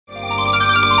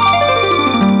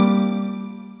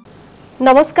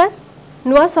नमस्कार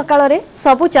नुआ सकाळ रे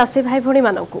सबु चासी भाई भणी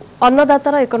मानकु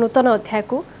अन्नदातार एक नूतन अध्याय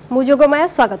को मु जोगमाया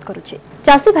स्वागत करुछि।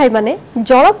 चासी भाई माने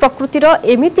जल प्रकृतिर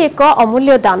एमिति एक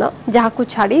अमूल्य दान जहाकु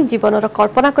छाड़ी जीवनर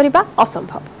कल्पना करिबा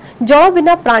असंभव। जल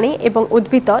बिना प्राणी एवं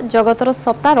उद्भिद जगतर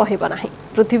सत्ता रहिबा नाही।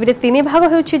 पृथ्वी रे 3 भाग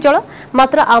हेउछि जल,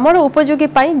 मात्र आमर उपयोगी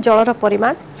पाई जलर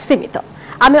परिमाण सीमित।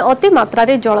 आमे अति मात्रा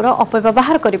रे जलर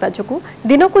अपव्यवहार करिबा जोगु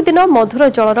दिनकु दिन मधुर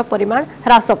जलर परिमाण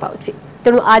ह्रास पाउछि।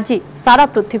 तेणु आज सारा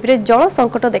पृथ्वी रे जल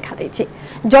संकट देखा देछि।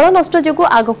 जल नष्ट जोगु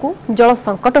आगकु जल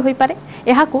संकट होई पारे,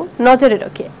 एहाकु नजरे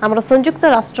रखि हमर संयुक्त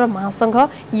राष्ट्र महासंघ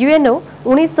यूएनओ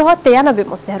 1993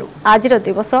 मसिहारु आजिर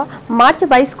दिवस मार्च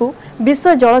 22 को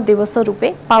विश्व जल दिवस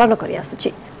रूपे पालन करि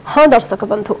आसुछि। हाँ दर्शक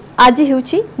बंधु, आज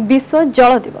हेउछि विश्व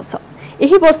जल दिवस।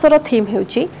 एही वर्षर थीम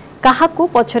हेउछि काहाकू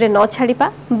पछरे न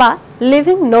छाड़िबा बा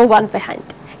लिविंग नो वन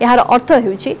बिहाइंड। यार अर्थ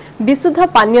हेउछि विशुद्ध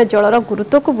पानीय जलर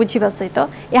गुरुत्व को बुझिबा सहित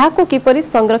एहाकू किपरि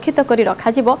संरक्षित करि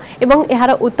रखा जिवो एवं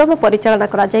एहार उत्तम परिचालना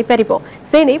करा जाय परिबो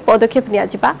से नै पदक्षेप निया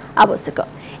जिबा आवश्यक।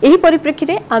 एही परिप्रेक्षी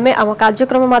रे आमे आम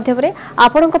कार्यक्रम माध्यम रे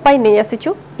आपनक पई नै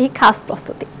आसिछु एही खास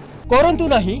प्रस्तुति। करंतु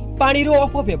नाही पानी रो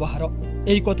अपव्यवहार,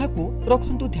 एही कथा को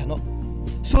रखंतु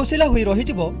ध्यान। सोसिला होई रहि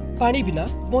जिवो पानी बिना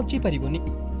बंची परिबोनी।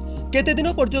 केते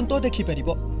दिन पर्यंत देखि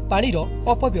परिबो पानी रो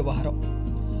अपव्यवहार।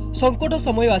 संकट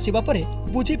समय आसीबा परे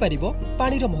बुझी परिबो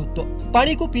पानीर महत्व।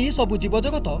 पानी को पी सबु जीव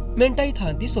जगत मेंटाई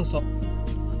थांती शोष।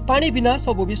 पानी बिना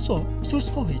सबु विश्व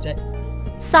शुष्क हो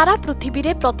जाए। सारा पृथ्वी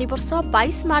रे प्रतिवर्ष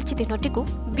 22 मार्च दिनटी को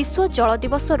विश्व जल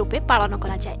दिवस रूपे पालन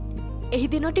करा जाए। एही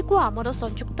दिनटी को आमर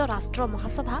संयुक्त राष्ट्र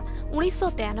महासभा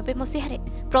 1993 मसिहारे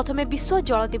प्रथमे विश्व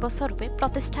जल दिवस रूपे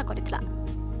प्रतिष्ठा करितला।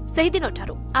 सेही दिन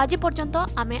ठारू आज पर्यंत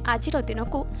आमे आजिर दिन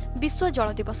को विश्व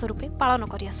जल दिवस रूपे पालन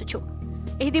करि आसुछु।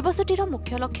 एही दिवसटीर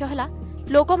मुख्य लक्ष्य है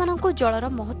लोक मानक जलर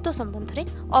महत्व संबंध में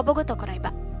अवगत कराइबा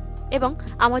एवं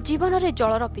आम जीवन में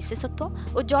जलर विशेषत्व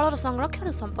और जलर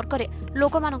संरक्षण संपर्क में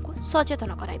लोक मानक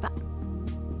सचेतन कराइबा।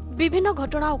 विभिन्न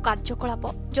घटना और कार्यकलाप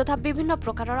यथा विभिन्न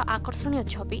प्रकार आकर्षणीय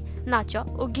छवि, नाच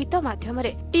और गीत माध्यम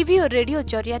टीवी और रेडियो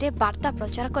जरिया वार्ता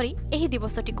प्रचार करी एही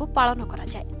दिवसटी को पालन करा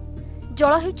जाए।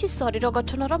 जल हेउछि शरीर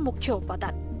गठनर मुख्य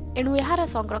उपादान, एणु एहार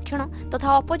संरक्षण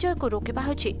तथा अपचय को रोकिबा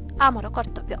हेउछि आमर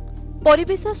कर्तव्य।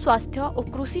 परिवेश, स्वास्थ्य और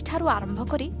कृषि ठारू आरंभ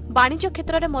करी वाणिज्य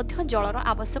क्षेत्र में मध्य जलर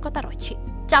आवश्यकता रही।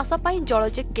 चाष पाई जल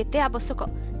जे केते आवश्यक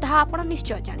ताहा आपण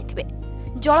निश्चय जानिथिबे।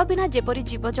 जल बिना जेपरी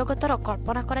जीव जगतर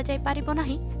कल्पना करा जाय पारिबो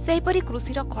नाही, सेहिपरि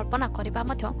कृषिर कल्पना करिबा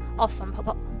मध्य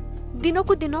असंभव।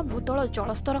 दिनकु दिन भूतल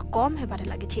जलस्तर कम हेबारे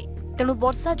लागिछि। तेणु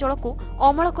वर्षा जल को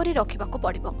अमल करी रखिबाकू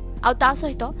पड़िबो आ ता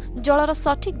सहित जलर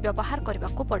सठिक व्यवहार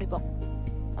करिबाकू पड़िबो।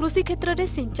 कृषि क्षेत्र में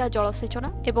सिंचा जलसेचन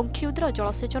एवं क्षुद्र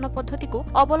जलसेचन पद्धति को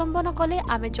अवलंबन कले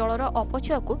आमे जलर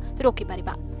अपचय को रोकी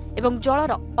पारिबा एवं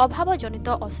जलर अभाव जनित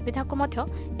असुविधा को मध्य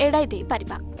एड़ाई दे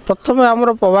पारिबा। प्रथम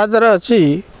हमर प्रवादर अछि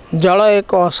जल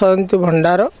एक असंत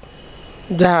भंडार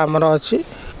जहाँ आमर अछि,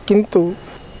 किंतु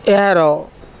यार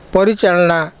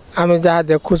परिचालना आमे जहाँ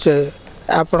देखुचे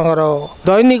आपनकर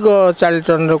दैनिक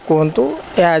चालिचलन कहतु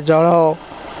या जल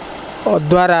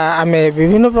द्वारा आमे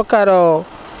विभिन्न प्रकार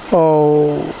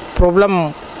प्रॉब्लम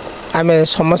आमे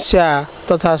समस्या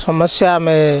तथा समस्या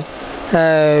आमे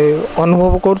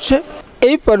अनुभव करछे।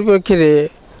 एही परिप्रेक्षी रे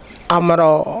आमर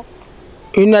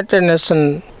यूनाइटेड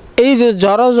नेशन एही जो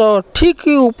जल जो ठीक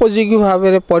उपयोगी भाव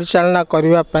में परिचालना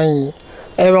करिवा पई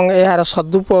एवं यार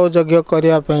सदुपयोग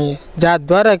करिवा पई जा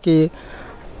द्वारा कि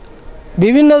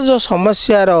विभिन्न जो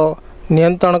समस्यार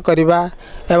नियंत्रण करिवा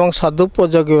एवं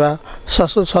सदुपयोग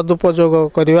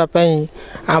करिवा पई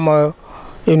आम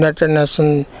यूनाइटेड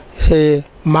नेशन से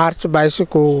मार्च 22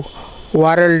 को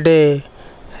वर्ल्ड डे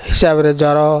हिसाब से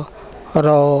जल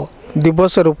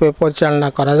दिवस रूपे परिचालना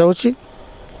करा जाउछि।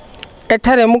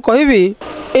 एठारे मु कहबी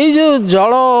एई जो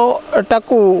जलटा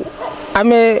को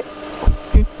आमे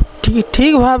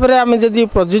ठीक भाव में आमे जदि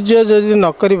प्रयोज्य जदि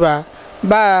न करिबा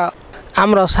बा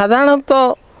आमर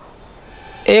साधारणतः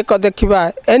एक देखिबा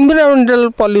एनवायरमेंटल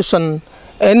पॉल्यूशन,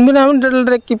 एनवायरमेंटल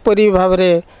रे किपरि भाव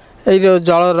रे एई जो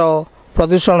जलर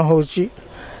प्रदूषण होउछि।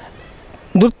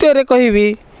 द्वितीय रे कहबी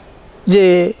जे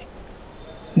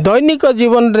दैनिक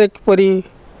जीवन रे किपरि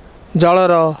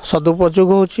जलर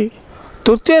सदुपयोग होउछि।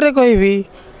 तृतीय रे कहबी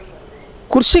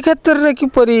कृषि क्षेत्र रे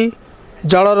किपरि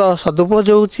जलर सदुपयोग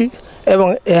होउछि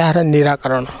एवं यार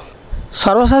निराकरण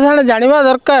सर्वसाधारण जानिबा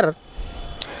दरकार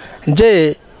जे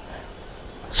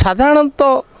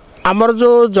साधारणतः आमर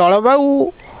जो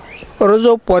जलवायु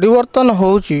जो परिवर्तन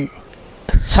होउछि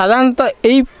साधारणतः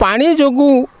यही पानी जोगु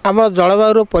आम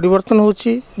जलवायु परिवर्तन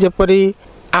होछि। जेपरी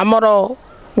आमर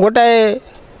गोटाए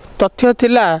तथ्य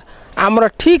थिला आमर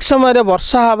ठीक समय रे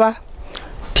वर्षा हवा,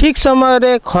 ठीक समय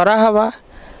रे खरा हवा,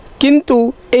 किंतु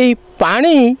यही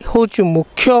पानी होछि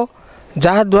मुख्य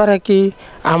जहाँद्वारा कि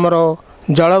आमर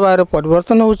जलवायु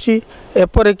परिवर्तन होची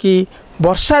एपरिकी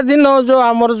वर्षा दिन जो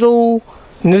आमर जो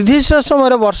निर्दिष्ट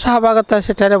समय वर्षा हवा कथा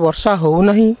सेठारे वर्षा हो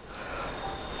नहीं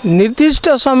निर्दिष्ट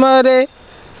समय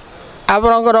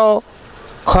आपणकर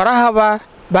खरा हवा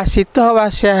बा शीत हवा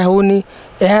से होनी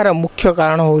यार मुख्य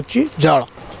कारण होची जल।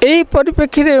 यही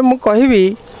परिप्रेक्षी रे मु कहबी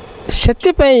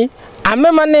सेतिपई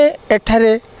आमे माने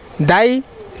एठारे दायी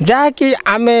जहाँकि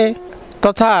आमे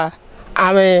तथा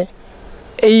आमे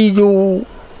यही जो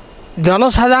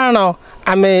जनसाधारण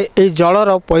आमे ए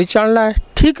जलर परिचालना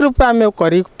ठीक रूपे आमे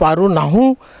करि पारु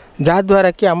नाहु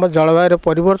जहाँद्वारा कि आम जलवायु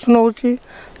परिवर्तन होची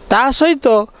ता सहित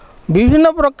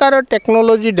विभिन्न प्रकार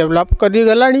टेक्नोलोजी डेवलप करी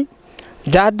गलानी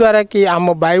जहाँद्वारा कि आम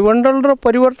वायुमंडल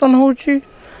परिवर्तन होची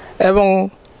एवं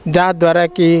जहाँद्वारा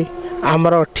कि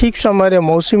आमर ठीक समय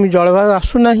मौसमी जलवायु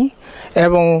आसुना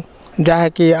एवं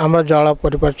जहाँकि आम जल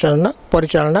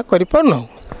परिचालना करिपारु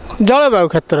जलवायु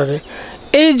क्षेत्र में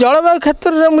यही जलवायु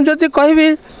क्षेत्र में मुझे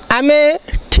कहबी आमे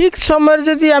ठीक समय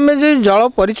जदि आमे जल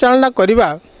परिचालना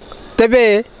करवा तेबे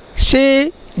से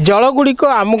जल गुड़िक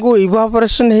आमको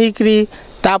इवापोरेशन होकरी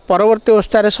ता परवर्ती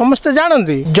अवस्था समस्ते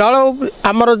जानती जल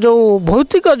आमर जो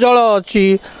भौतिक जल अच्छी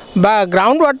बा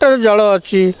ग्राउंड वाटर जल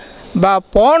अच्छी बा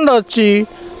पंड अच्छी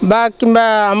बा किंबा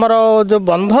आमर जो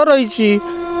बंध रही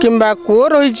किंबा कूଅ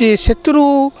रही से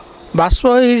बाष्प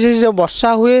जो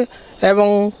वर्षा हुए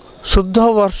एवं शुद्ध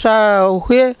वर्षा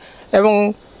हुए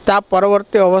एवं ता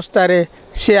परवर्ती अवस्था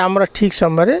सी आमर ठीक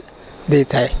समय दे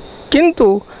थाए किंतु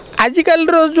आजिकल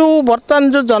जो बर्तमान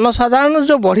जो जनसाधारण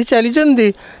जो बढ़ी चली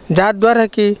जहाँद्वारा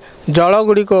कि जल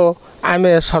गुड़िक आम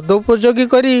सदुपयोगी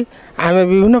करी आम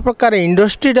विभिन्न प्रकार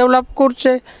इंडस्ट्री डेवलप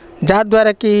करछे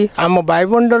जहाँद्वारा कि आम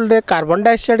वायुमंडल रे कार्बन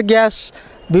डाइऑक्साइड गैस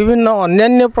विभिन्न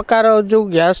अन्य प्रकार जो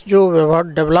गैस जो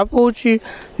डेवलप होची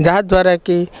जहाँद्वारा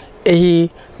कि यही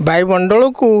वायुमंडल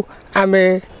को आम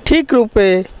ठीक रूपे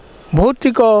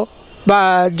भौतिक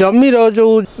बा जमीर जो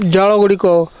जल गुड़िक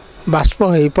बाष्प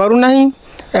हो पारुना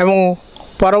एवं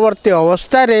परवर्ती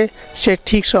अवस्था से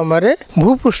ठीक समय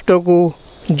भूपृष्ठ को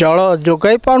जल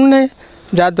जोगाई पारुना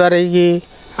जहाँद्वारा कि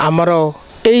आमर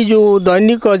यही जो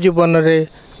दैनिक जीवन में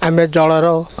आम जलर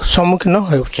सम्मुखीन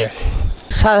होचे।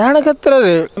 साधारण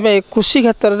क्षेत्र में कृषि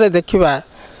क्षेत्र में देखा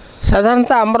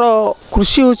साधारणतः आमर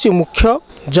कृषि होची मुख्य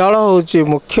जल होची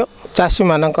मुख्य चाषी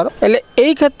मानकर हेले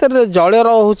एई क्षेत्र में जलर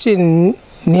होची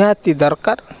निहाती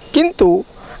दरकार किंतु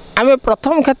आम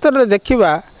प्रथम क्षेत्र में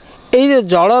देखा यही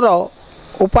जलर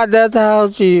उपादेयता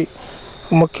होची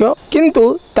मुख्य किंतु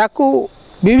ताकू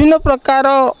विभिन्न प्रकार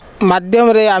माध्यम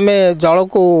रे आमे जल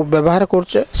को व्यवहार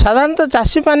करछे साधारणतः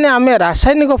चाषी माने आमे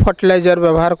रासायनिक फर्टिलाइजर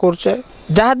व्यवहार करछे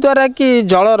जहाँद्वारा कि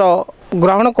जलर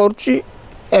ग्रहण करुच्ची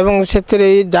एवं से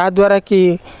जहाँद्वारा कि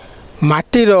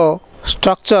माटीर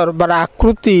स्ट्रक्चर बा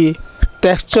आकृति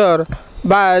टेक्सचर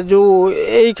बा जो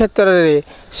यही क्षेत्र में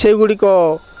से गुड़िक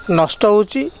नष्ट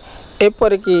होची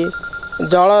एपरिकी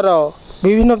जलर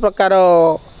विभिन्न प्रकार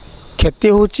क्षति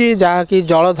होची जहाँकि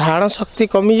जल धारण शक्ति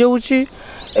कमी जाऊँगी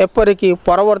एपरिकी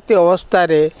परवर्ती अवस्था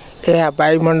रे यह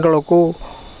वायुमंडल को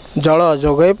जल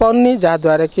जोगाई पाउनी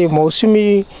जहाँद्वारा कि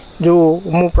मौसमी जो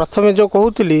मु प्रथमे जो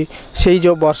कहूली से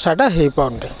जो वर्षाटा हो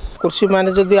पाउने कृषि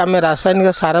माने जदि आम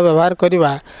रासायनिक सार व्यवहार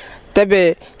करवा तेबे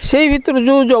से भितर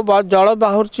जो जो जल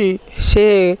बाहरी से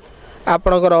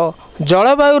आपणकर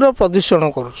जलवायुर प्रदूषण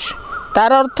करुच्ची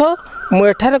तार अर्थ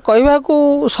मुझे कहवा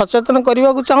सचेतन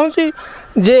करने को चाहूँगी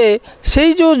जे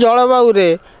से जो जलवायु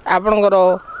रे आपणकर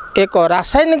एक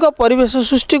रासायनिक परिवेश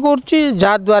सृष्टि करुच्ची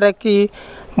जहाँद्वारा कि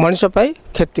मनीष पाई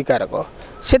क्षतिकारक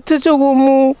से जो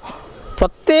मु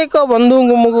प्रत्येक बंधु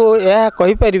को मुझे यह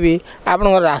कहीपरि आप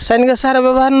रासायनिक सार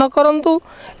व्यवहार न करंतु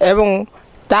एवं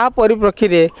ता परिप्रेक्षी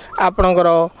रे आपणकर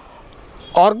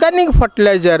ऑर्गेनिक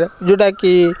फर्टिलाइजर जोटा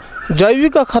कि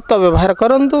जैविक खत व्यवहार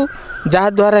करंतु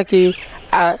जहाँद्वारा कि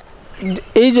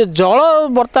ये जो जल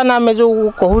बर्तमान आम जो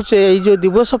कहूचे ये जो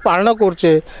दिवस पालन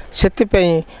करचे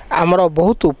से आमर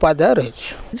बहुत उपादाय रही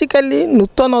आजिकल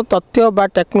नूतन तथ्य बा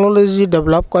टेक्नोलोजी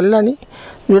डेवलप कलानी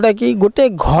जोटा कि गोटे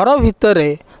घर भितर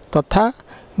तथा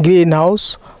ग्रीन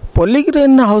हाउस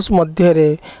पॉलीग्रीन हाउस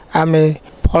मध्य आम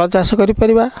फल चाष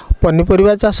करिपरिबा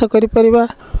पनीपरिबा चाष करिपरिबा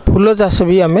फूल चाष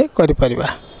भी आम करिपरिबा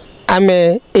आम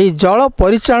ए जल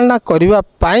परिचालना करिबा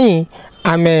पाई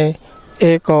आम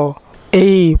एक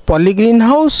यही पॉलीग्रीन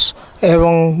हाउस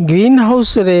एवं ग्रीन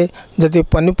हाउस रे जदि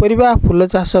पनीपरिबा फूल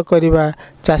चाष करिबा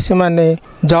चाषी माने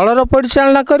जलर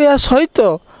परिचालना करिया सहित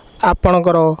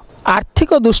आपणकर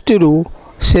आर्थिक दृष्टि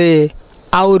से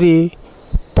आउरी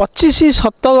 25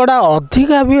 शतकड़ा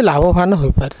अधिका भी लाभवान हो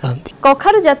पारि।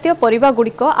 कखारु जातीय परिबा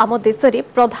गुड़िक आम देश में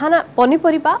प्रधान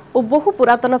पनीपरिबा और बहु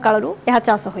पुरातन कालरू यह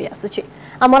चाष हो आसुछि।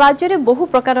 आम राज्य में बहु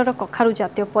प्रकार कखारु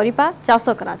जातीय परिबा चाष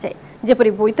करा जाय,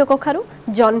 जेपरि बोईत कखारु,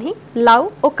 जह्नी, लाउ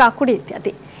और काकुड़ी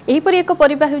इत्यादि। एहीपरि एक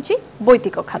परिबा हेउछि बोईती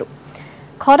कखारु।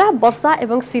 खरा, वर्षा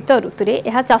एवं शीत ऋतु में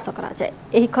यह चाष करा जाय।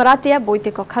 एही खराटिया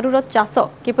बोईती कखारुर चाष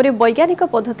किपरि वैज्ञानिक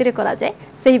पद्धति रे करा जाय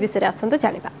सेही विषय आसंतु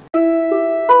जानिबा।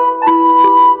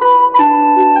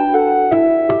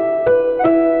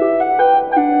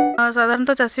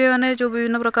 साधारणतः चाषी मैंने जो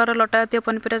विभिन्न प्रकार लटा जातीय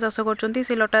पनीपरिया चाष करछन्ती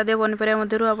से लटा जातीय पनीपरिया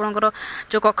मध्यरु आपनकर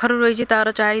जो कखारु रही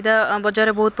तार चाहिदा बजार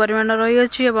में बहुत परिमाण रही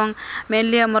अछि एवं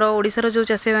मेनली हमर ओडिसा जो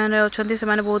चाषी मैंने अछन्ती से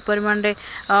माने बहुत परिमाण रे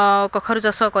कखारु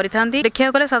चाष करिथांती। देखिया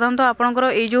गले साधारणतः आपनकर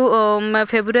ए जो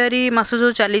फेब्रुआरी मास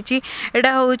जो चलीची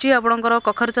एटा होउची आपनकर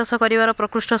कखारु चाष करिवार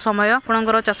प्रकृष्ट समय।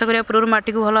 आपनकर चाष करिया पूर्व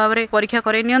माटी को भलो भाबरे परीक्षा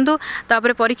करै नियंतु,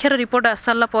 तापर परीक्षार रिपोर्ट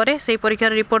आसारला परे सेही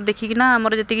परीक्षार रिपोर्ट देखिकिना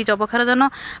हमर जतिकी जबखारजन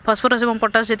फॉस्फोरस एवं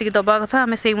पोटास जतिकी दबा कथा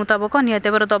आम से मुताबक निहाती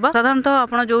भाव दबा। साधारणतः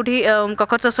आप जो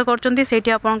कखर चाष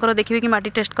कर देखिए कि माटी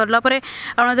टेस्ट करापर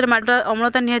माटी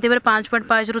अम्लता निहाती भाव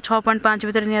 5.5 रु 6.5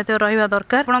 भितर निहाती रहा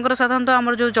दरकार। आपंकर साधारणतः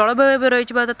आम जो जलवायु रही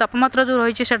तापमात्रा जो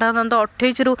रही है साधारणतः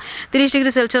 28 रु 30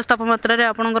 डिग्री सेल्सियस तापमात्रा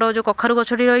आपंकर जो कखारु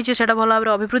गछटी रही है भाव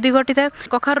भाव अभिवृद्धि घटी था।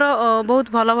 कखार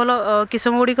बहुत भल भल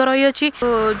किसम गुड़िक रही है।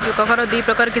 कखार 2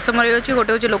 प्रकार किसम रही है,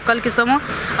 गोटे हूँ लोकाल किसम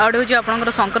आउटे हूँ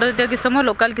आपंकर शंकर जातीय किसम।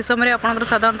 लोकाल किसम आपंकर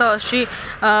साधारणतः अच्छी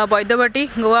वैद्यवाटी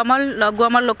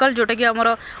गुआमाल लोकाल जोटा कि आमर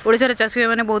ओडिशा चाषी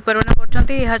मैंने बहुत परिमाण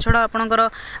करछन्ती। यह छड़ा आपणकर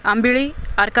आंबिली,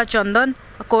 आर्का चंदन,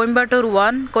 कोइम्बाटूर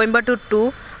 1, कोइम्बाटूर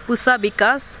 2, पुषा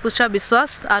विकास, पुषा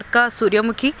विश्वास, आर्का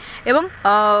सूर्यमुखी एवं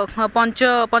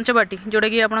पंचबाटी जोटा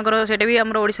कि आपंकर से भी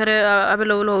आम ओडिशा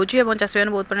आवेलेबल होची चाषी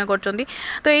मैंने बहुत परिमाण करछन्ती।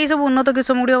 तो यही सब उन्नत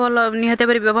किसम गुड़ी भल निहाती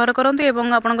भाव व्यवहार करते।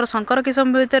 आपंकर शंकर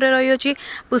किसम भितर रही है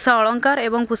पुषा अलंकार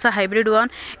एवं पुषा हाइब्रिड 1।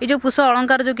 ये जो पुषा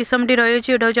अलंकार जो किसमटी रही है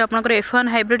ये हूँ आपंकर F1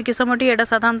 हाइब्रिड किसमटी। यहाँ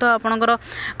साधारणतः आपंकर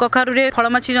कखारु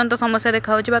फलमाछी जंत समस्या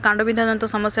देखा कांडबिंधा जंत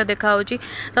समस्या देखा।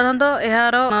 साधारणतः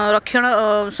यार रक्षण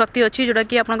शक्ति अच्छी जोटा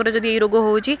कि आपंकर जब ये रोग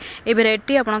होची ए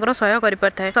भेराइटी आपंकर सहय कर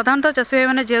पारे। साधारणतः चाषी भाई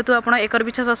मैंने जेहेतु आप एकर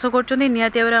पिछा चाष कर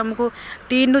निहाती भाव आमको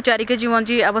 3 रु 4 केजी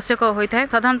मंजी आवश्यक होता है।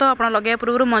 साधारणतः आप लगे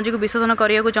पूर्व मंजी को विशोधन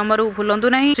करने को जमारू भूलु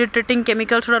ना। ट्रिटिंग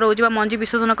केमिकल्स रोज मंजी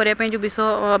विशोधन करने जो विष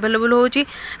अवेलेबल होची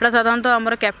साधारणतः आम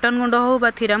कैप्टन गुंड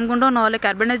हो थीराम गुंड ना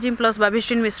कार्बेनाजिम प्लस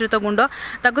बाभिस्टिन मिश्रित गुंड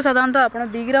ताको साधारणतः आप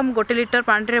 2 ग्राम 1 लिटर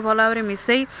पानी भल भाव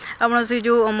मिसई आप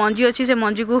जो मंजी अच्छी से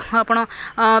मंजी को आप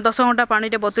 10 घंटा पानी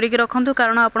बतुरेक रखु।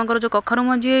 कारण आपंकर जो कखारु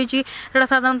मंजी होती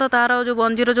साधारणतः तार जो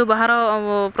मंजीर जो बाहर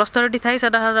प्रस्तरटी थाए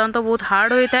साधारणतः बहुत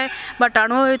हार्ड होता है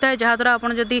टाणुआ होता है, जहाँद्वारा आप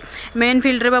जदि मेन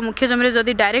फिल्ड में मुख्य जमी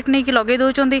जदि डायरेक्ट नहीं कि लगे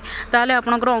दौरान ताले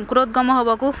आपंकर अंकुरोद्गम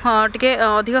होगाकू टे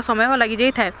अधिक समय लगी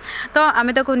जाए। तो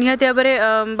आम ताको निहाती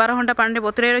भाव 12 घंटा पानी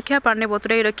बतुराई रखा। पानी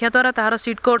बतुराई रखा द्वारा तार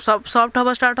सीड कोट सफ्ट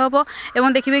हम स्टार्ट हम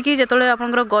और देखिए कि जो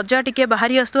आपंकर गजा टी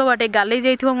बाहरी आसुव बाटे गाले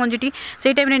जाइए मंजीटी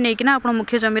से टाइम नहीं आप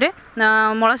मुख्य जमी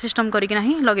मला सिस्टम करके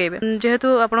ही लगेबे।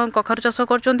 जेहेतु आप कखारु चाष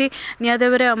कर निहाती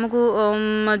भाव आमको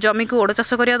जमी को ओड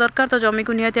चाष करा दरकार। तो जमी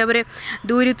को निहाती भाव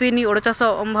 2 रु 3 ओड चाष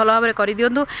भल भाव कर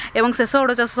दिंतु और शेष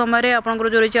ओड चाष समय आपंकर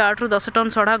जो रही 8 रु 10 टन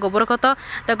सड़ा गोबर खत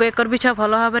ताको एकर पिछा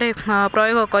भल भाव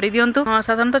प्रयोग कर दिंतु।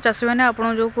 साधारणतः चाषी मैंने आप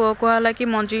जो कहला कि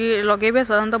मंजी लगे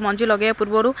साधारणतः मंजी लगे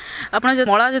पूर्व आप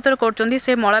मला जो कर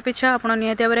से मला पिछा आप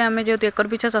निहाती भाव आम जेहतु एकर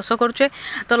पिछा चाष करुचे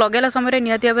तो लगेला समय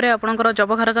निहाती भाव आपंकर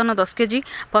जबखारजान 10 केजी,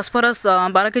 फॉस्फोरस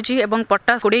 12 केजी और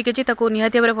पोटास 20 केजी ताको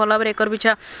निहाती भाव भल भाव एकर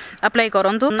पिछा अप्लाई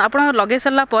करंतु। आप लगे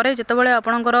सारा पर जितेबाला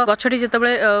आपंकर गछटी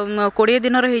जितेबाला 20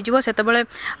 दिन होते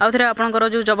आउ थे आपंकर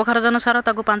जो जबखारजान सार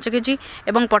ताको 5 केजी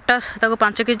और पोटास ताको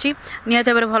 5 केजी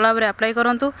निहाती भाव भल भाव अप्लाई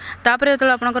करंतु। तापर जो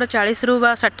आपंकर 40 रु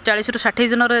 60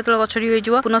 दिन जो गछटी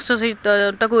हो पुनश्च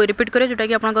रिपीट करें जोटा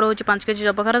कि आपंकर हूँ 5 केजी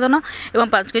जबखारजान और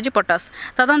 5 केजी पोटास।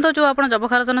 साधारणतः जो आप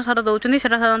जबखारजान सार दौरान से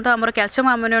साधारणतः आम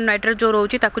कैल्शियम अमोनियम नाइट्रेट जो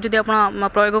रोचे जब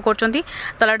आप प्रयोग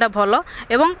कर भल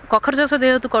और कखारु चाष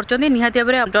जेहेतु कर निहाती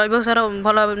भाव जैव सार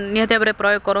भल निहाती भाव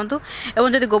प्रयोग करूँ। और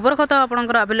जब गोबर खत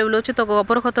आपंकर आवेलेबल अच्छे तो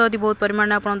गोबर खत यदि बहुत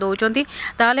परिमाण आप दौरान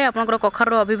ताले आपंकर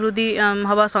कखार अभिवृद्धि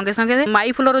हवा संगे संगे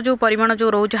माई फुलर जो परिमाण जो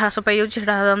रोचे ह्रास पाई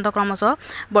साधारणतः क्रमशः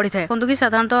बढ़ी था। कहूँ कि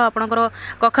साधारणतः आपंकर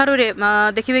कखारु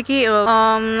देखिए कि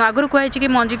आगुरी कहुई कि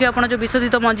मंजी की आप जो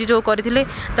विशोधित मंजी जो करते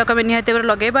आम निहाती भाव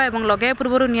लगेगा और लगे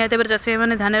पूर्व निहाती भाव चाषी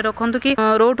मैंने ध्यान रखु कि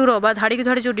रो टू रो धाड़ी की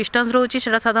धाड़ी जो डिस्टेंस रोचे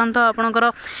साधारणतः आपंकर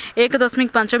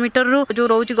 1.5 मीटर रू जो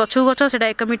रोचे गछ गछ से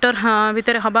 1 मीटर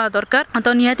भितर हवा दरकार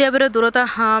तो निहाती भाव दूरता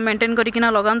मेंटेन करकिना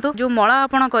लगातु जो मला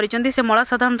आपण करिसेंती से मला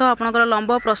साधारणतः आपनकर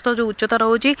लंब प्रस्थ जो उच्चता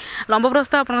रहउची लंब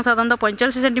प्रस्थ आपण साधारणतः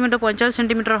 45 सेंटीमीटर 45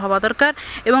 सेंटीमीटर हवा दरकार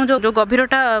एवं जो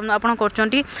गभीरता आपण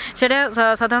करचंती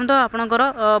सेटा साधारणतः आपनकर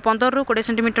 15 रु 20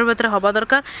 सेंटीमीटर भितर हवा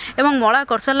दरकार एवं मला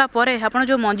करसला परे आपण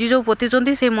जो मंजी जो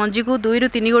पोतिचंती से मंजी को 2 रु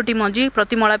 3 गोटी मंजी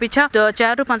प्रति मला पिछा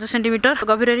 4 रु 5 सेंटीमीटर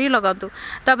गभीर रे लगातु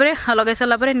तापरे लगाई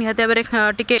साला परे निहाती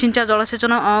भाव टिके सिंचा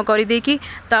जलसेचन करि देकी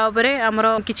तापरे हमर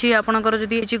किछि आपनकर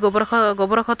जदी किछि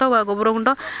गोबर खत वा गोबर गुंड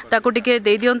ताकू टिके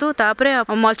दे दियंतु तापरे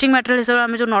मल्चिंग मटेरियल हिसाब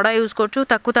हम जो नडा यूज करछु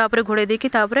ताकू तापरे घोड़े देकी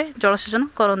तापरे जलसेचन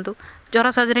करंतु जरा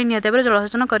साजरे निहाती भाव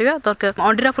जलसेचन करवा दरकार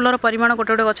अंडीरा फुलर परिमाण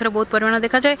गोटे गोटे गचर बहुत परिमाण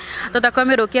देखा जाए तो ताको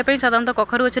आम रोकिया साधारणतः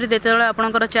कखरू गचर जिते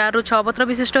आपंकर 4 रु 6 पत्र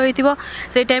विशिष्ट होता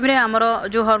से टाइम आमर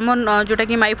जो हार्मोन जोटा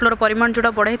कि माई फ्लोर परिमाण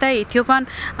जोटा बढ़ाई था इथियोफान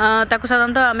ताको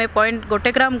साधारणतः आम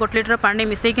 0.1 ग्राम 1 लिटर पानी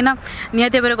मिसेकिना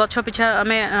निहाती भाव गछ पिछा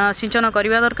आम सिंचन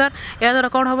करवा दरकार या द्वारा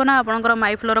कौन हम ना आपंकर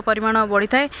माई फ्लोर परिमाण बढ़ी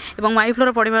थाए और माई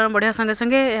फ्लोर परिमाण बढ़िया संगे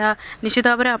संगे निश्चित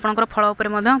भाव में आपंकर फल उपर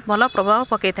भल प्रभाव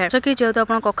पकई थाए कि जेहेतु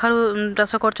आप कखारू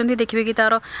चाष कर देखिए कि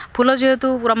तार फूल जेहेतु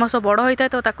क्रमश बड़ होता है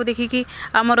तो ताकू देखिकी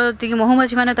आमर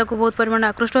महुमाछी मैंने बहुत परिमाण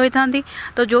आकृष्ट होता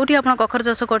तो जो आप कखर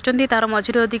चाष कर तार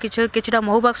मझे यदि किसी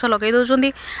महू बाक्स लगे दौरान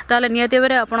ताल निहाती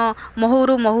भाव में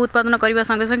महू महू उत्पादन करने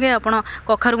संगे संगे आप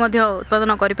कखारू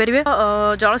उत्पादन करेंगे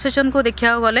जलसेचन को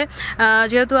देखा गले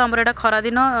जेहेतु आमर एटा खरा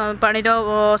दिन पानी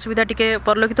असुविधा टी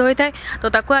परिलक्षित होता है तो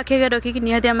ताकू आखि आगे रखिकी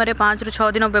निहाती आम 5 रु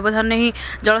 6 दिन व्यवधान ही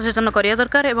जलसेचन करवा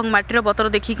दरकार और माटीर बतर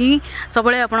देखिकी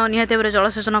सब आप निहाती भाव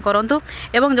जलसेचन करूँ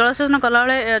एवं जलसेचन कला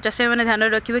बेले चाषी मैंने ध्यान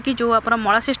रखिए कि जो आप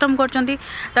मला सिस्टम कर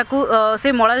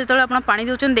मला जो आप पानी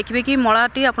दौरान देखिए कि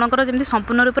मलाटी आपंकर जमी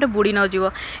संपूर्ण रूप से बुड़ी न जीव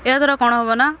या द्वारा कौन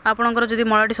हम ना आपंकर जब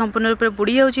मलाटी संपूर्ण रूप से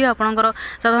बुड़ी जाऊँगी आपंकर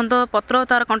साधारणतः पत्र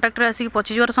तार कंटाक्ट आसिक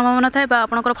पचिजार संभावना थाए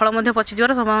आपंकर फल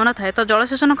पचिजार संभावना थाए तो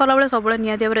जलसेचन कला बेले सब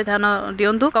निहाती भाव ध्यान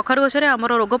दिंतु कखारू गछरे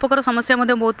आमर रोग पोकर समस्या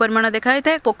बहुत परिमाण देखाई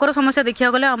थाए पोकर समस्या देखा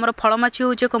गले आमर फलमाछी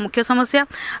हूँ एक मुख्य समस्या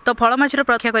तो फलमाछीर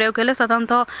रक्षा कराया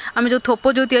साधारणतः आम जो थोप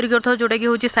जो तैयारी कर जोटा कि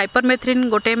हूँ साइपरमेथ्रिन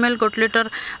 1 ml 1 लिटर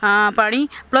पानी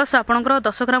प्लस आपंकर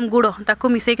 10 ग्राम गुड़ ताकू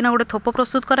मिसेकिना गोटे थोप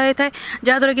प्रस्तुत कराई थाए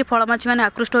जहाँद्वारा कि फलमाछी मैंने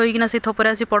आकृष्ट होइकिना से थोपरे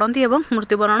आसी पड़ती और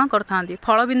मृत्युवरण करते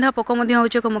फलबिंधा पोक हूँ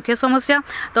एक मुख्य समस्या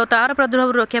तो तार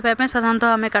प्रादुर्भाव रक्षा पाइप साधारणतः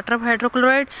आम काट्राफ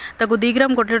हाइड्रोक्लोराइड 2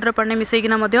 ग्राम 1 लिटर पानी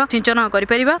मिसेकिना सिंचन कर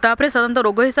साधारणतः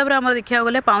रोग हिसाब से आम देखा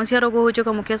गले पाउसिया रोग हूँ एक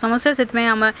मुख्य समस्या से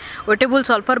आम वेटेबल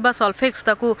सल्फर बा सल्फेक्स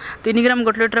 3 ग्राम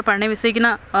 1 लिटर पानी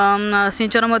मिसेकिना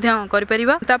सिंचन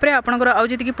कर आपंकर आउ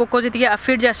जी पोक जी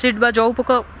आफिड एसिड बा जौ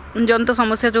पोक जंत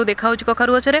समस्या जो देखा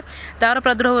कखारू गछरे तार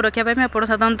प्रादुर्भाव रक्षा पाइप आप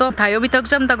साधारणतः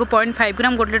थायोबिथक्सम 0.5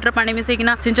 ग्राम 1 लिटर पानी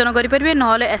मिसेकिना सिंचन करेंगे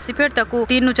ना एसिफेट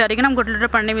 3 रु 4 ग्राम 1 लिटर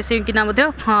पानी मिसेकिना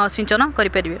सिंचन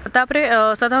करेंगे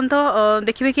साधारणतः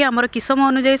देखिए कि आमर किसम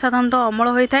अनुजाई साधारणतः अमल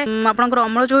होता है आपंकर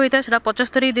अमल जो होता है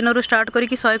 75 दिन स्टार्ट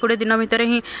करके 120 दिन भितर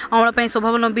ही अमल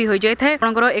स्वावलम्बी हो जाए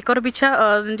आपंकर एकर पिछा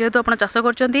जेहेतु आप चाष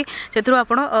कर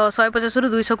 150 रु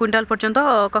 200 क्विंटाल पर्यंत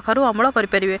कखारू अमल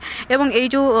करेंगे और ये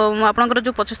जो आपंकर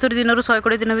जो 75 दिन रु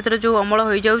 120 दिन भितर जो अमल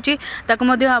हो जाऊँगी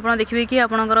आप देखिए कि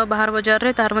आपंकर बाहर बजार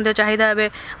में तार चाहिदा ए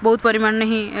बहुत परिमाण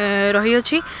ही रही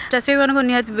अच्छी चाषी मानक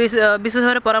निहाती विशेष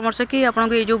भाव परामर्श कि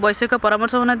आपको ये जो वैषयिक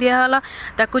परामर्श मान दिहला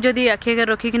ताकू जदि आखि आगे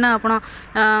रखिकिना आप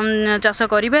चाष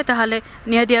करेंगे ताहले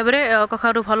निहाती भाव में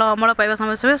कखारू भल अमल पाइबा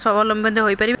समस्या स्वावलम्बी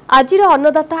हो पारे। आज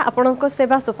अन्नदाता आपणक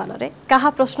सेवा सोपान क्या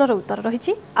प्रश्नर उत्तर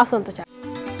रही आसतु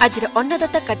आज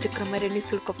अन्नदाता कार्यक्रम में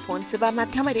निःशुल्क फोन सेवा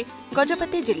माध्यम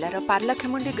गजपति जिलार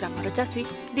पार्लाखेमुंडी ग्रामर चाषी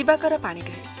दिवाकर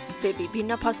पाणिग्राही से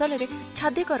विभिन्न फसल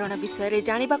छादीकरण विषय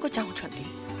जानिबा को चाहुछंती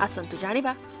आसंतु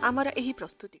जानिबा आमर एही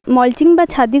प्रस्तुति। मल्चिंग बा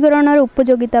छादीकरण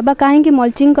उपयोगिता बा काहे कि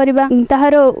मल्चिंग करबा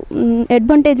ताहार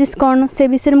एडवांटेजेस कोन से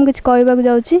विषय में कुछ कहबा को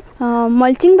जाउची।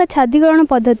 मल्चिंग बा छादीकरण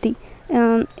पद्धति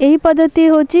यही पद्धति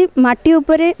होची माटी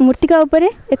उपरे मूर्तिका उपरे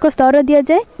एक स्तर दिया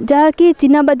जाए जहाँ कि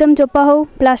चीना बादाम चोपा हो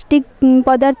प्लास्टिक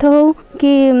पदार्थ हो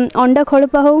कि अंडा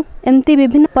खड़पा हो एमती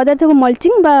विभिन्न पदार्थ को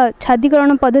मल्चिंग बा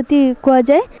छादीकरण पद्धति कह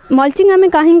जाए। मल्चिंग आम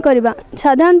कहीं करबा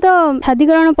साधारणतः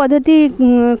छादीकरण पद्धति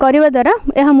करबा द्वारा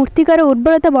यह मूर्तिकार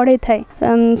उर्वरता बढ़ाई थाए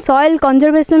सॉइल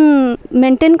कंजर्वेशन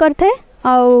मेंटेन करथाए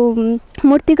आउ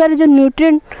मूर्तिकार जो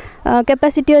न्यूट्रिएंट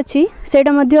कैपेसिटी अच्छी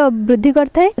सेटा मध्य वृद्धि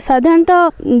करथाए। साधारणतः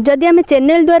जदि आम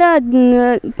चैनल द्वारा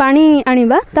पानी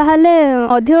आनिबा ताहाले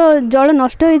अधिक जल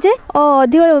नष्ट हो जाए और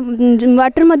अधिक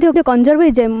वाटर मध्य कंजर्व हो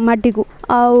जाए माटी को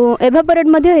आउ एवापोरेट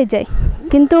मध्य हो जाए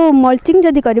किंतु मल्चिंग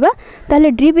जदि करबा ताहाले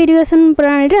ड्रिप इरिगेशन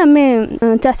प्रणाली रे आमे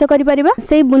चाष करि परिबा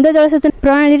से बुंदा जलसेचन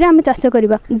प्रणाली रे आमे चाष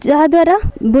करबा जहा द्वारा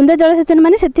बुंदा जलसेचन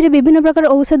माने सेथिरे विभिन्न प्रकार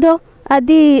औषध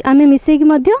आदि आमे मिसेकी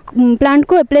मध्य प्लांट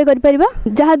को अप्लाई करि परिबा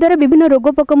जहा द्वारा विभिन्न रोग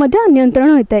पोक मध्य नियंत्रण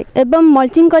होइताय एवं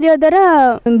मल्चिंग करिया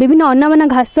द्वारा विभिन्न अनावना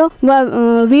घास वा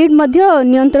वीड मध्य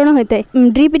नियंत्रण होइताय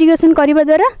ड्रिप इरिगेशन करिबा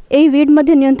द्वारा एही वीड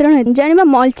मध्य नियंत्रण होय जानिबा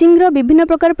मल्चिंग रो विभिन्न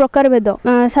प्रकार भेद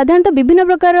साधारणतः विभिन्न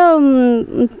प्रकार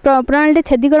प्रणाली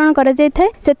छेदीकरण करा जाय थाय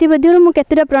सेति मध्यरु मु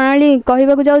केतेटा प्रणाली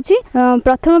कहइबाकू जाउची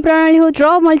प्रथम प्रणाली हो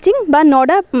स्ट्रॉ मल्चिंग बा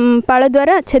नडा पाळ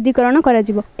द्वारा छेदीकरण करा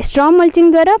जिवो स्ट्रॉ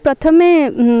मल्चिंग द्वारा प्रथमे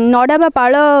नडा बा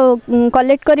पाळ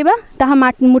कलेक्ट करिबा ताहा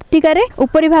मूर्तिका रे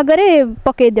ऊपरी भाग रे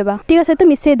पके देबा ठीक सहित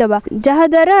मिसई देबा जहा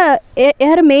द्वारा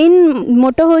एहर मेन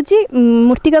मोटो होची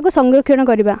मूर्तिका को संरक्षण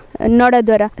करिबा नडा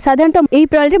द्वारा साधारणतः एही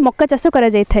प्रणाली रे मक्का चाष करा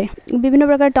जाय थाय विभिन्न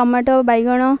प्रकार टमाटो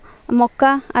बैगण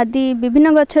मक्का आदि विभिन्न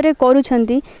गछरे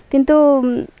करूछंती किंतु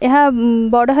यह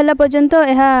बड़ होला पर्यंत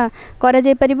यह करा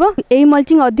जाय परिबो एही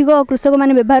मल्चिंग अधिक कृषक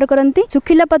माने व्यवहार करंती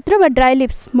सुखिला पत्र बा ड्राई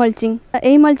लिव्स मल्चिंग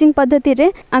एही मल्चिंग पद्धति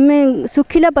रे आमे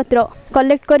सुखिला पत्र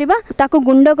कलेक्ट करिबा ताको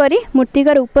गुंड करी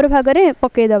मूर्तिकार ऊपर भाग रे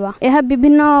पके दबा यह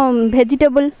विभिन्न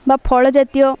वेजिटेबल बा फल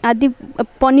जातीय आदि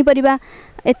पनीपरिबा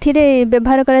एथिरे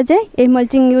व्यवहार करा जाय एही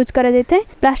मल्चिंग यूज करा जाय थाय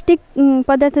प्लास्टिक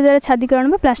पदार्थ द्वारा छादीकरण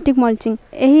बा प्लास्टिक मल्चिंग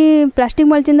एही प्लास्टिक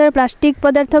मल्चिंग द्वारा प्लास्टिक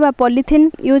पदार्थ बा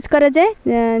पॉलिथिन यूज करा जाय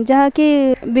जहा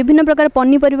कि विभिन्न प्रकार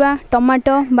पनीपरिबा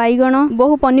टमाटो बैगण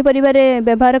बहु पनीपरिबा रे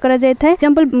व्यवहार करा जाय थाय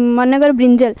एग्जांपल मनगर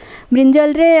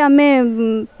ब्रिंजल रे आमे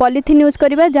पॉलिथिन यूज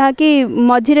करबा जहा कि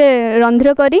मझी रे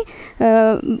रंध्र करी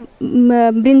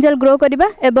ब्रिंजल ग्रो करबा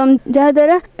एवं जहा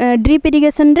द्वारा ड्रिप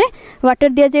इरिगेशन रे वाटर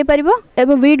दिया जाय परिबो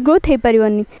एवं वीड ग्रोथ हे परिबो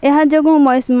यहाँ जो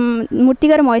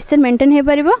मूर्तिकार मॉइस्चर मेंटेन हो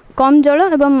पारिबो कम जल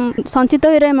एवं संचित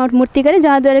हो रहे मूर्तिकार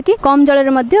जहाँ द्वारा कि कम जल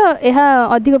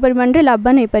अधिक परिमाण रे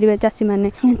लाभवान हो पारिबे चाषी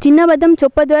माने चिना बादाम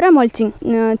चोपा द्वारा मल्चिंग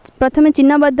प्रथमे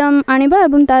चिना बादाम आनिबा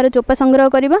एवं तार चोपा संग्रह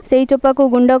करबा सेही चोपा को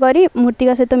गुंड करी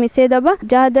मूर्तिका सहित मिसई दबा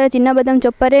जहाँ द्वारा चिना बादाम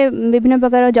चोपारे विभिन्न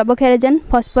प्रकार जबक्षारजान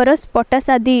फॉस्फोरस पोटास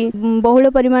आदि बहुल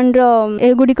परिमाण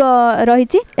एगुड़िक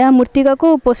रही मूर्तिका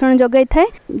को पोषण जगाई थाए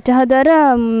जहाँ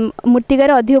द्वारा मूर्तिकार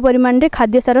अधिक परिमाण रे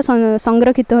खाद्य सार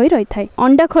संरक्षित हो रही है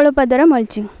अंडा खोलपा द्वारा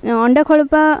मल्चिंग अंडा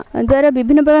खोलपा द्वारा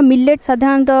विभिन्न प्रकार मिलेट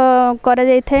साधारणतः करा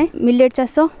जाय थाए मिलेट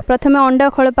चाष प्रथमे अंडा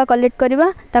खोलपा कलेक्ट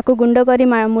करबा ताको गुंड करी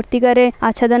मूर्तिका रे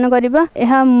आच्छादन करबा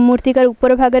एहा मूर्तिकार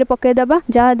ऊपर भाग रे पके दबा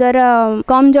जहाँ द्वारा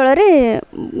कम जल रे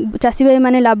चाषी भाई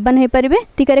माने लाभवान हो पारिबे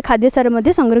टीकार खाद्य सार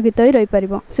मध्ये संरक्षित हो रही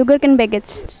पारिबो sugar cane baggage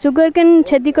sugar cane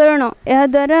छेदीकरण एहा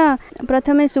द्वारा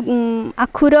प्रथमे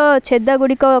आखुर छेदा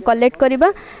गुड़िक कलेक्ट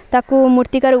करबा ताको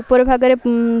मूर्तिकार ऊपर भाग रे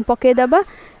पके दबा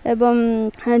एवं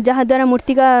जहाँ द्वारा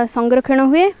मूर्तिका संरक्षण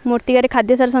हुए मूर्तिकार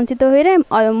खाद्य सार संचित हुए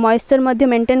मॉइस्चर मध्य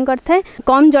मेंटेन करथाए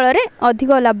कम जल रे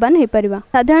अधिक लाभवान हो पारिबा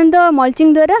साधारणतः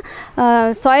मल्चिंग द्वारा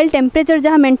सॉइल टेम्परेचर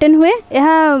जहाँ मेंटेन हुए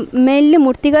यह मेनली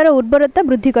मूर्तिकार उर्वरता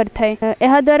वृद्धि करथाए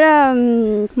यह द्वारा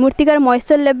मूर्तिकार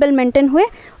मॉइस्चर लेवल मेंटेन हुए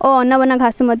और अनावना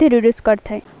घास मध्य रिड्यूस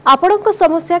करथाए आपणक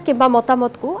समस्या किंबा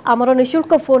मतामत को आमर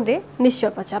निःशुल्क फोन रे निश्चय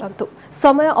पचारंतु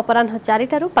समय अपराह्न 4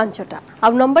 टारू 5 टा आ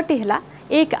नंबर टी हला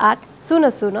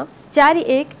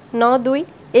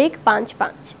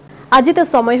 1800419215 आज तो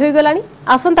समय हो गलानी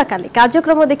आसंता काली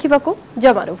कार्यक्रम देखिबाको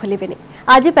जमारो भूलिबेनी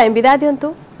आज पई विदा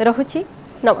दियंतु रहुछि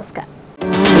नमस्कार।